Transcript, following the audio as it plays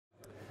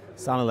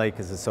Sonalake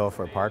is a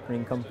software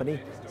partnering company,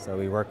 so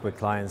we work with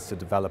clients to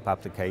develop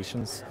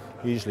applications.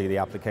 Usually the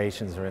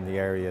applications are in the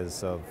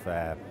areas of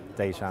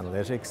data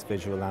analytics,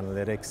 visual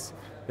analytics,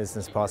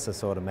 business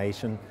process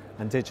automation,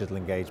 and digital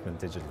engagement,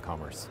 digital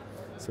commerce.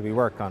 So we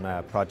work on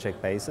a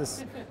project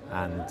basis,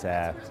 and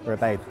we're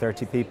about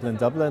 30 people in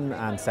Dublin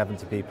and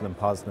 70 people in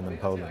Poznan in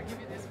Poland.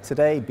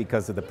 Today,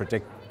 because of the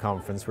Predict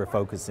conference, we're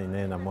focusing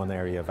in on one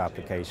area of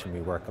application we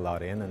work a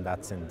lot in, and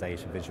that's in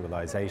data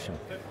visualization.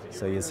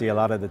 So you see a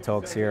lot of the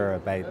talks here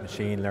about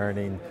machine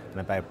learning and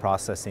about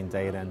processing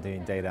data and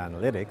doing data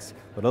analytics,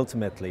 but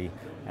ultimately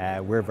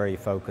we're very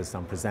focused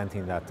on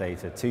presenting that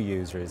data to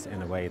users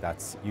in a way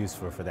that's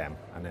useful for them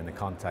and in the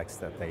context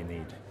that they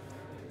need.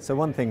 So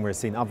one thing we're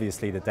seeing,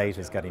 obviously the data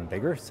is getting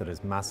bigger, so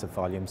there's massive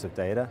volumes of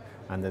data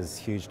and there's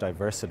huge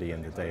diversity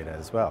in the data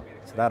as well.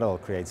 So that all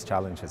creates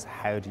challenges.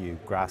 How do you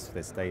grasp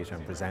this data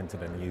and present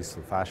it in a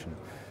useful fashion?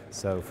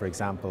 So for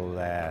example,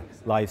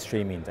 live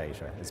streaming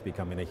data is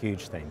becoming a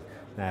huge thing.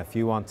 Now if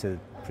you want to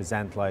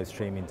present live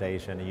streaming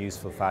data in a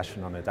useful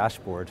fashion on a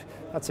dashboard,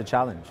 that's a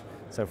challenge.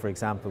 So for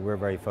example, we're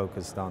very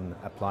focused on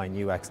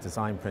applying UX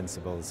design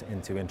principles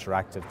into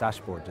interactive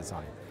dashboard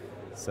design.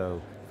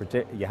 So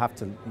you have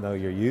to know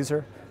your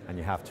user and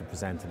you have to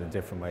present it in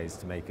different ways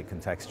to make it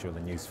contextual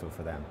and useful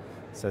for them.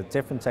 So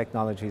different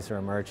technologies are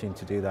emerging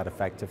to do that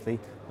effectively,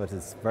 but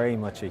it's very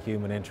much a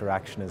human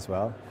interaction as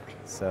well.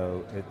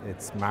 So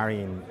it's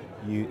marrying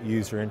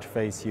user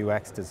interface,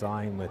 UX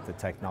design with the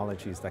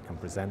technologies that can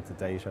present the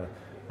data,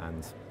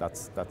 and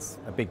that's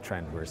a big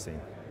trend we're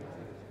seeing.